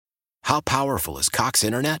How powerful is Cox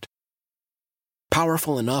Internet?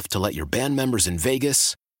 Powerful enough to let your band members in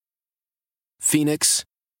Vegas, Phoenix,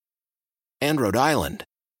 and Rhode Island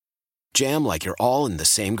jam like you're all in the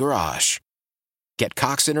same garage. Get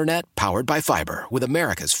Cox Internet powered by fiber with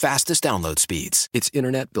America's fastest download speeds. It's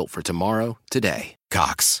internet built for tomorrow, today.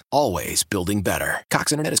 Cox, always building better.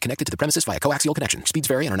 Cox Internet is connected to the premises via coaxial connection. Speeds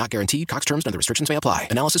vary and are not guaranteed. Cox terms and other restrictions may apply.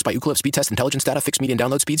 Analysis by Ookla Speed Test Intelligence Data. Fixed median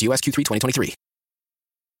download speeds. US Q3 2023.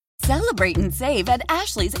 Celebrate and save at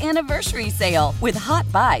Ashley's Anniversary Sale. With Hot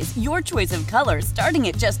Buys, your choice of colors starting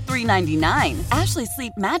at just $3.99. Ashley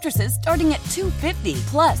Sleep mattresses starting at $2.50.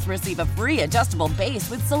 Plus, receive a free adjustable base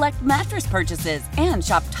with select mattress purchases. And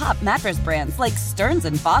shop top mattress brands like Stearns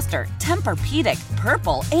 & Foster, Tempur-Pedic,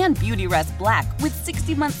 Purple, and Beautyrest Black with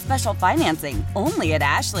 60-month special financing. Only at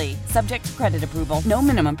Ashley. Subject to credit approval. No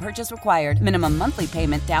minimum purchase required. Minimum monthly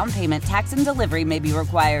payment, down payment, tax, and delivery may be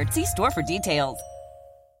required. See store for details.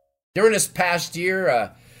 During this past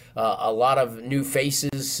year, a lot of new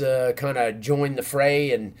faces kind of joined the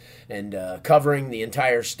fray and covering the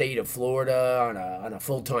entire state of Florida on a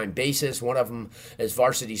full-time basis. One of them is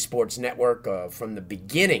Varsity Sports Network. From the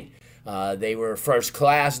beginning, they were first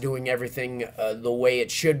class, doing everything the way it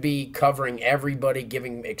should be, covering everybody,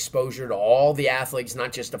 giving exposure to all the athletes,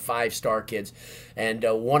 not just the five-star kids. And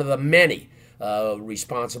one of the many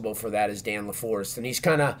responsible for that is Dan LaForest, and he's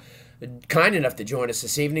kind enough to join us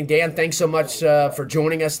this evening. Dan, thanks so much for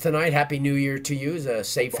joining us tonight. Happy New Year to you. It's a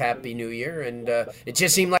safe, happy New Year. And it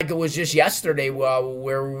just seemed like it was just yesterday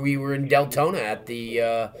where we were in Deltona at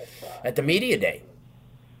the media day.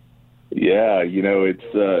 Yeah,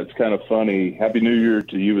 it's kind of funny. Happy New Year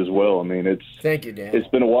to you as well. I mean, thank you, Dan. It's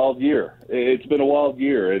been a wild year. It's been a wild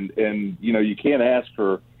year, and you can't ask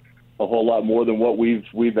for a whole lot more than what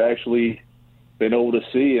we've actually been able to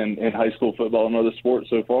see in high school football and other sports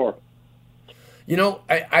so far.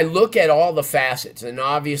 I look at all the facets, and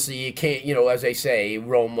obviously you can't, as they say,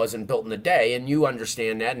 Rome wasn't built in a day, and you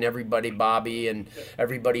understand that, and everybody, Bobby, and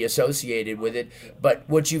everybody associated with it. But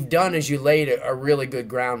what you've done is you laid a really good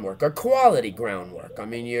groundwork, a quality groundwork. I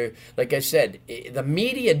mean, like I said, the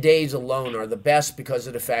media days alone are the best because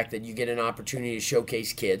of the fact that you get an opportunity to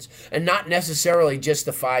showcase kids, and not necessarily just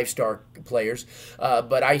the five-star players.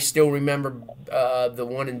 But I still remember the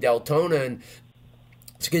one in Deltona, and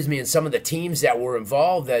some of the teams that were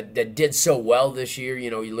involved that did so well this year.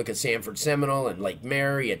 You look at Sanford Seminole and Lake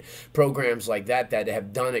Mary and programs like that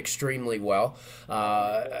have done extremely well.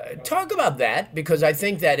 Talk about that, because I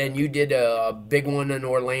think that, and you did a big one in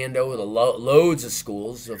Orlando with loads of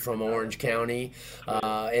schools from Orange County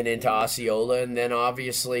and into Osceola, and then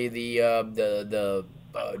obviously the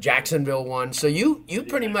Jacksonville one. So you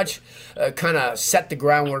pretty much kind of set the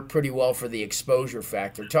groundwork pretty well for the exposure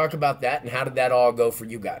factor. Talk about that, and how did that all go for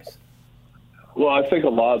you guys? Well, I think a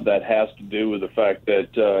lot of that has to do with the fact that,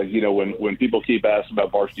 when people keep asking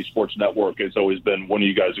about Varsity Sports Network, it's always been, when are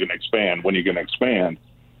you guys going to expand? When are you going to expand?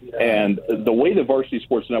 And the way the Varsity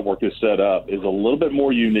Sports Network is set up is a little bit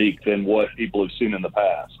more unique than what people have seen in the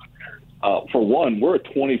past. For one, we're a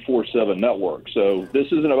 24/7 network, so this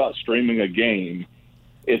isn't about streaming a game.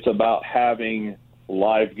 It's about having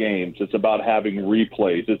live games. It's about having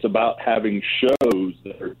replays. It's about having shows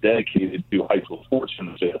that are dedicated to high school sports in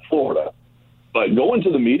the state of Florida. But going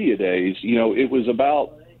to the media days, it was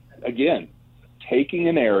about, again, taking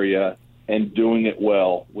an area and doing it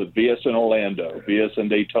well with VSN Orlando, VSN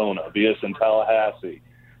Daytona, VSN Tallahassee,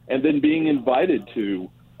 and then being invited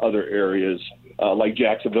to other areas like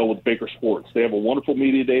Jacksonville with Baker Sports. They have a wonderful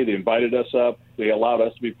media day. They invited us up. They allowed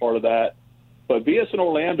us to be part of that. But VSN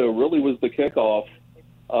Orlando really was the kickoff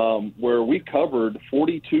where we covered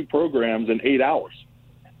 42 programs in 8 hours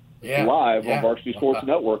live on Varsity Sports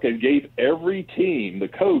Network, and gave every team, the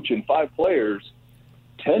coach and 5 players,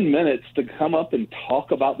 10 minutes to come up and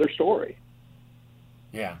talk about their story.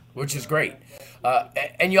 Yeah, which is great.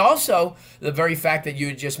 And you also, the very fact that you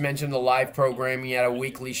had just mentioned the live programming, you had a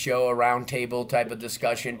weekly show, a roundtable type of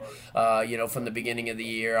discussion, from the beginning of the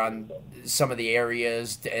year on some of the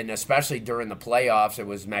areas, and especially during the playoffs, it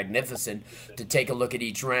was magnificent to take a look at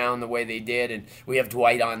each round the way they did. And we have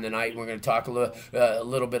Dwight on tonight, and we're going to talk a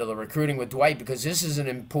little bit of the recruiting with Dwight, because this is an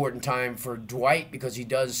important time for Dwight, because he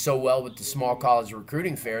does so well with the small college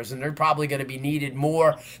recruiting fairs, and they're probably going to be needed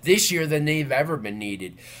more this year than they've ever been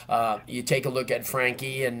needed. You take a look at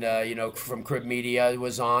Frankie and, from Crib Media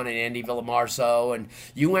was on, and Andy Villamarso, and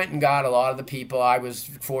you went and got a lot of the people. I was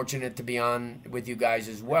fortunate to be on with you guys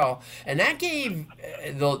as well. And that gave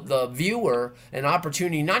the viewer an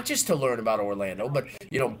opportunity not just to learn about Orlando, but,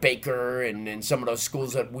 Baker and some of those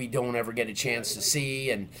schools that we don't ever get a chance to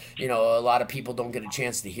see, and, a lot of people don't get a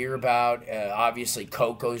chance to hear about. Obviously,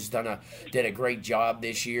 Coco's did a great job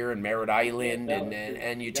this year, and Merritt Island,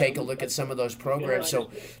 and you take a look at some of those programs. So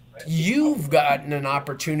you've gotten an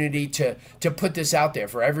opportunity to put this out there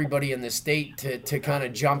for everybody in the state to kind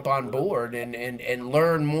of jump on board and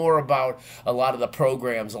learn more about a lot of the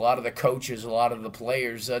programs, a lot of the coaches, a lot of the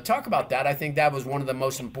players. Talk about that. I think that was one of the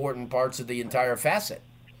most important parts of the entire facet.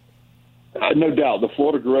 No doubt. The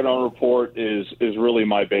Florida Gridiron Report is really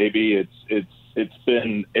my baby. It's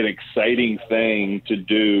been an exciting thing to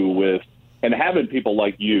do with, and having people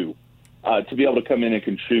like you to be able to come in and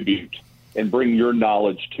contribute and bring your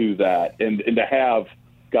knowledge to that, and to have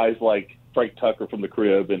guys like Frank Tucker from the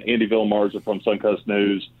Crib and Andy Villamarsa from Suncoast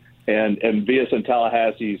News and VSN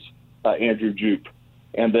Tallahassee's Andrew Jupe,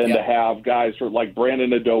 and then to have guys like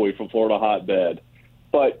Brandon Adoe from Florida Hotbed.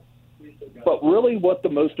 But really what the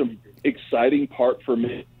most exciting part for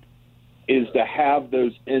me is to have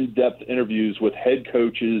those in-depth interviews with head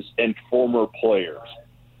coaches and former players.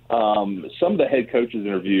 Some of the head coaches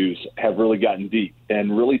interviews have really gotten deep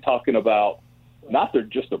and really talking about not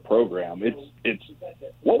just the program. It's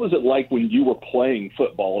what was it like when you were playing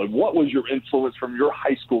football, and what was your influence from your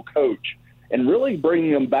high school coach, and really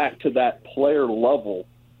bringing them back to that player level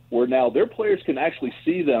where now their players can actually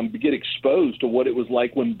see them get exposed to what it was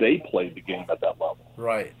like when they played the game at that level.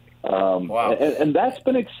 Right. Wow. And that's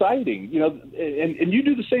been exciting, and you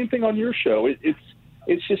do the same thing on your show.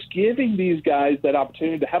 It's just giving these guys that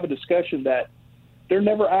opportunity to have a discussion that they're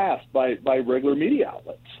never asked by regular media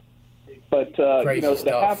outlets. But to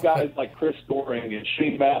have guys like Chris Doring and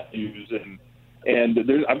Shane Matthews and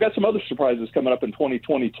I've got some other surprises coming up in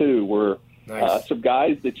 2022 where some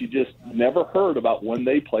guys that you just never heard about when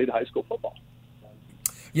they played high school football.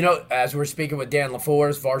 As we're speaking with Dan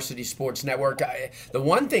LaForce, Varsity Sports Network, the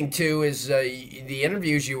one thing, too, is the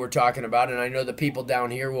interviews you were talking about, and I know the people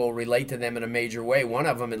down here will relate to them in a major way. One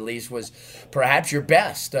of them, at least, was perhaps your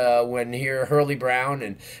best when here Hurley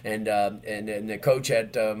Brown and the coach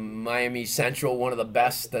at Miami Central, one of the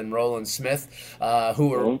best, and Roland Smith, who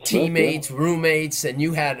were teammates, roommates, and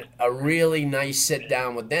you had a really nice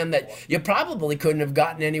sit-down with them that you probably couldn't have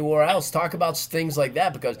gotten anywhere else. Talk about things like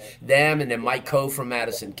that, because them and then Mike Coe from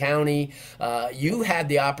Madison County, you had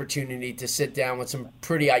the opportunity to sit down with some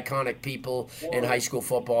pretty iconic people in high school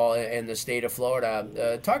football in the state of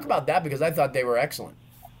Florida. Talk about that, because I thought they were excellent.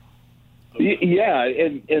 Yeah,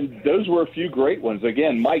 and those were a few great ones.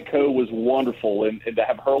 Again, Mike Coe was wonderful, and to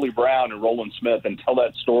have Hurley Brown and Roland Smith and tell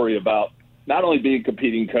that story about not only being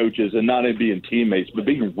competing coaches and not only being teammates, but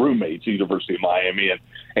being roommates at the University of Miami,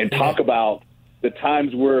 and talk about the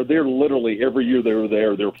times where they're literally every year they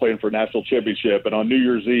were playing for a national championship, and on New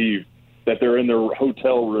Year's Eve that they're in their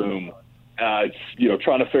hotel room, trying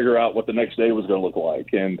to figure out what the next day was going to look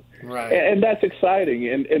like, and that's exciting,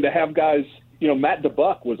 and to have guys, Matt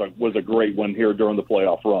DeBuck was a great one here during the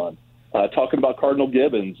playoff run, talking about Cardinal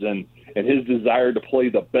Gibbons and his desire to play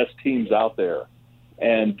the best teams out there,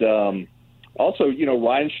 and also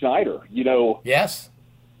Ryan Schneider, yes.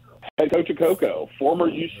 Head coach of Coco, former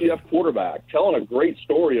UCF quarterback, telling a great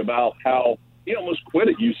story about how he almost quit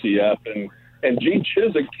at UCF and Gene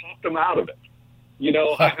Chizik talked him out of it.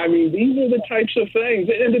 I mean, these are the types of things.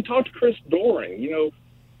 And to talk to Chris Doring,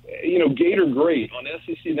 Gator Great on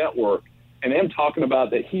SEC Network, and him talking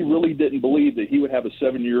about that he really didn't believe that he would have a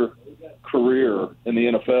 7-year career in the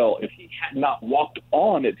NFL if he had not walked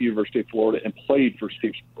on at the University of Florida and played for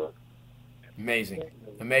Steve Spurrier.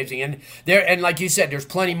 Amazing. And like you said, there's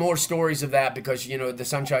plenty more stories of that, because the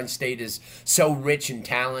Sunshine State is so rich in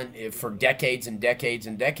talent for decades and decades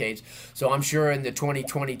and decades. So I'm sure in the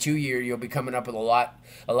 2022 year you'll be coming up with a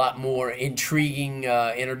lot more intriguing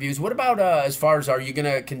interviews. What about as far as, are you going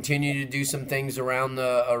to continue to do some things around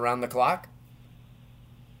the clock?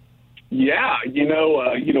 Yeah,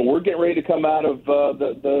 we're getting ready to come out of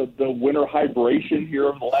the winter hibernation here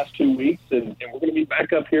over the last 2 weeks, and we're going to be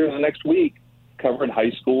back up here in the next week covering high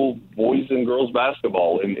school boys and girls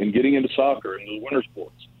basketball and getting into soccer and the winter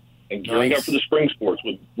sports and gearing up for the spring sports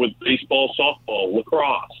with baseball, softball,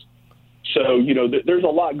 lacrosse. So, there's a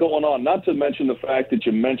lot going on, not to mention the fact that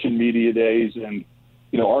you mentioned media days, and,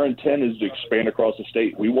 our intent is to expand across the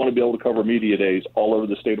state. We want to be able to cover media days all over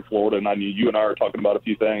the state of Florida, and I mean, you and I are talking about a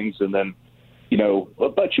few things, and then,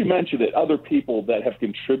 but you mentioned it, other people that have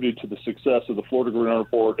contributed to the success of the Florida Gridiron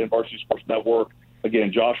Report and Varsity Sports Network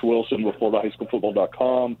Again, Josh Wilson with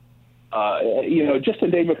FloridaHighSchoolFootball.com. Just to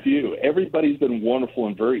name a few, everybody's been wonderful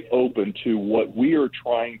and very open to what we are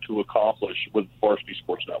trying to accomplish with Varsity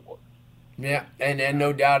Sports Network. Yeah, and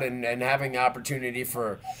no doubt, and having the opportunity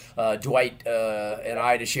for Dwight and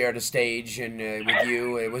I to share the stage and with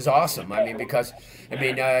you, it was awesome. I mean, because,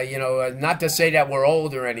 not to say that we're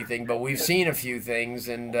old or anything, but we've seen a few things,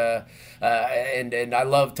 and I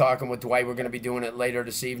love talking with Dwight. We're going to be doing it later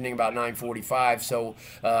this evening, about 9:45, so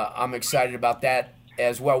I'm excited about that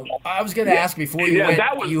as well. I was going to ask before you went.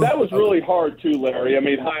 That was really hard too, Larry. I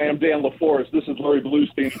mean, hi, I'm Dan LaForest. This is Larry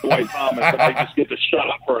Bluestein and Dwight Thomas, and I just get to shut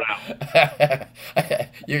up for an hour.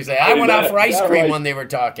 You say, I went out for ice cream when they were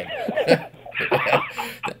talking.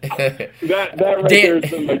 that right there has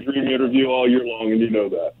been my dream interview all year long, and you know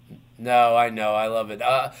that. No, I know. I love it.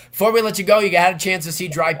 Before we let you go, you had a chance to see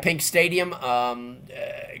Dry Pink Stadium.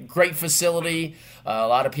 Great facility. A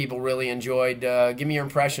lot of people really enjoyed. Give me your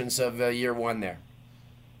impressions of year one there.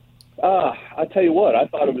 I tell you what, I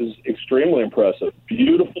thought it was extremely impressive.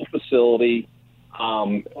 Beautiful facility.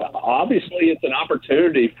 Obviously, it's an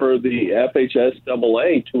opportunity for the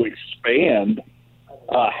FHSAA to expand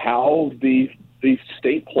how the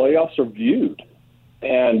state playoffs are viewed.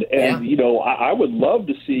 And I would love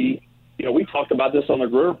to see, we talked about this on the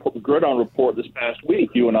Gridiron Report this past week,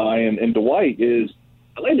 you and I and Dwight, I'd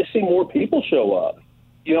like to see more people show up.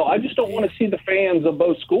 I just don't want to see the fans of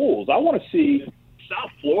both schools. I want to see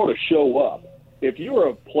South Florida show up. If you were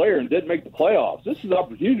a player and didn't make the playoffs, this is an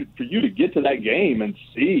opportunity for you to get to that game and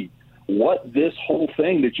see what this whole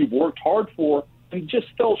thing that you've worked hard for and just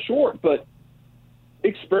fell short, but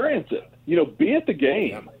experience it. Be at the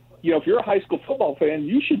game. If you're a high school football fan,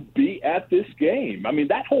 you should be at this game. I mean,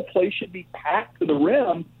 that whole place should be packed to the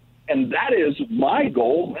rim, and that is my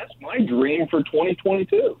goal. That's my dream for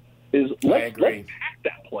 2022 let's pack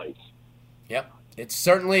that place. Yep. It's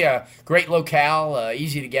certainly a great locale,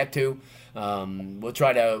 easy to get to. We'll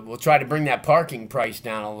try to bring that parking price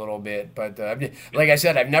down a little bit, but like I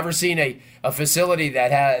said, I've never seen a facility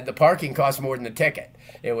that had the parking cost more than the ticket.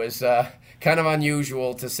 It was kind of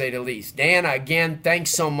unusual to say the least. Dan, again,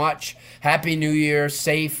 thanks so much. Happy New Year,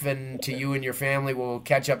 safe, and to you and your family. We'll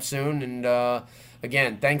catch up soon, and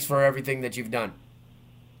again, thanks for everything that you've done.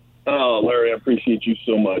 Oh, Larry, I appreciate you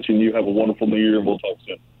so much, and you have a wonderful New Year, and we'll talk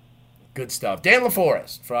soon. Good stuff. Dan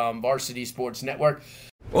LaForest from Varsity Sports Network.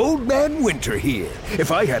 Old Man Winter here.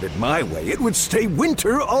 If I had it my way, it would stay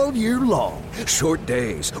winter all year long. Short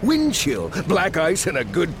days, wind chill, black ice, and a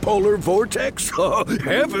good polar vortex. Oh,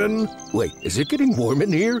 heaven. Wait, is it getting warm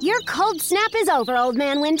in here? Your cold snap is over, Old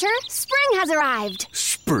Man Winter. Spring has arrived.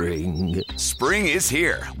 Spring. Spring is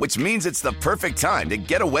here, which means it's the perfect time to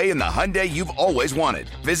get away in the Hyundai you've always wanted.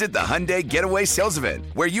 Visit the Hyundai Getaway Sales Event,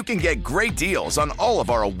 where you can get great deals on all of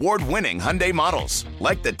our award-winning Hyundai models,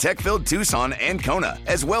 like the tech-filled Tucson and Kona,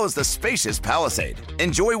 as well as the spacious Palisade.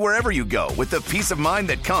 Enjoy wherever you go with the peace of mind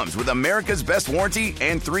that comes with America's best warranty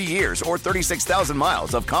and 3 years or 36,000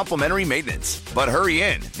 miles of complimentary maintenance. But hurry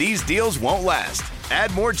in, these deals won't last.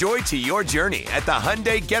 Add more joy to your journey at the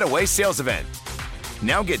Hyundai Getaway Sales Event.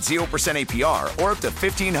 Now get 0% APR or up to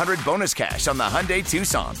 $1,500 bonus cash on the Hyundai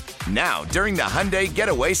Tucson. Now, during the Hyundai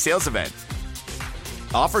Getaway Sales Event.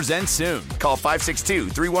 Offers end soon. Call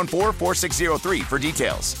 562-314-4603 for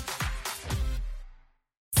details.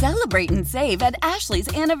 Celebrate and save at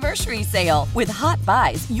Ashley's Anniversary Sale. With Hot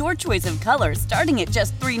Buys, your choice of colors starting at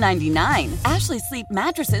just $3.99. Ashley Sleep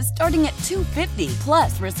mattresses starting at $2.50.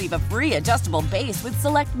 Plus, receive a free adjustable base with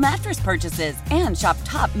select mattress purchases. And shop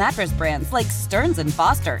top mattress brands like Stearns &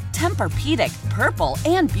 Foster, Tempur-Pedic, Purple,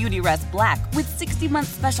 and Beautyrest Black with 60-month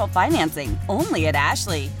special financing. Only at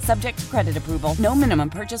Ashley. Subject to credit approval. No minimum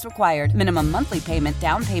purchase required. Minimum monthly payment,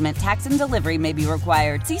 down payment, tax, and delivery may be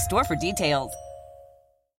required. See store for details.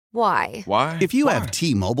 Why? If you have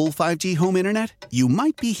T-Mobile 5G home internet, you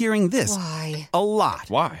might be hearing this Why? a lot.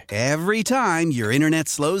 Why? Every time your internet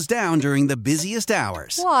slows down during the busiest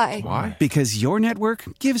hours. Why? Because your network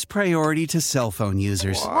gives priority to cell phone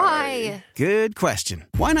users. Why? Good question.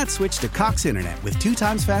 Why not switch to Cox Internet with 2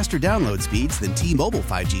 times faster download speeds than T-Mobile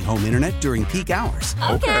 5G home internet during peak hours?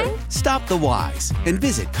 Okay. Stop the whys and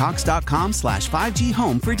visit cox.com/5G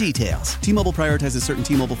home for details. T-Mobile prioritizes certain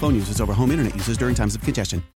T-Mobile phone users over home internet users during times of congestion.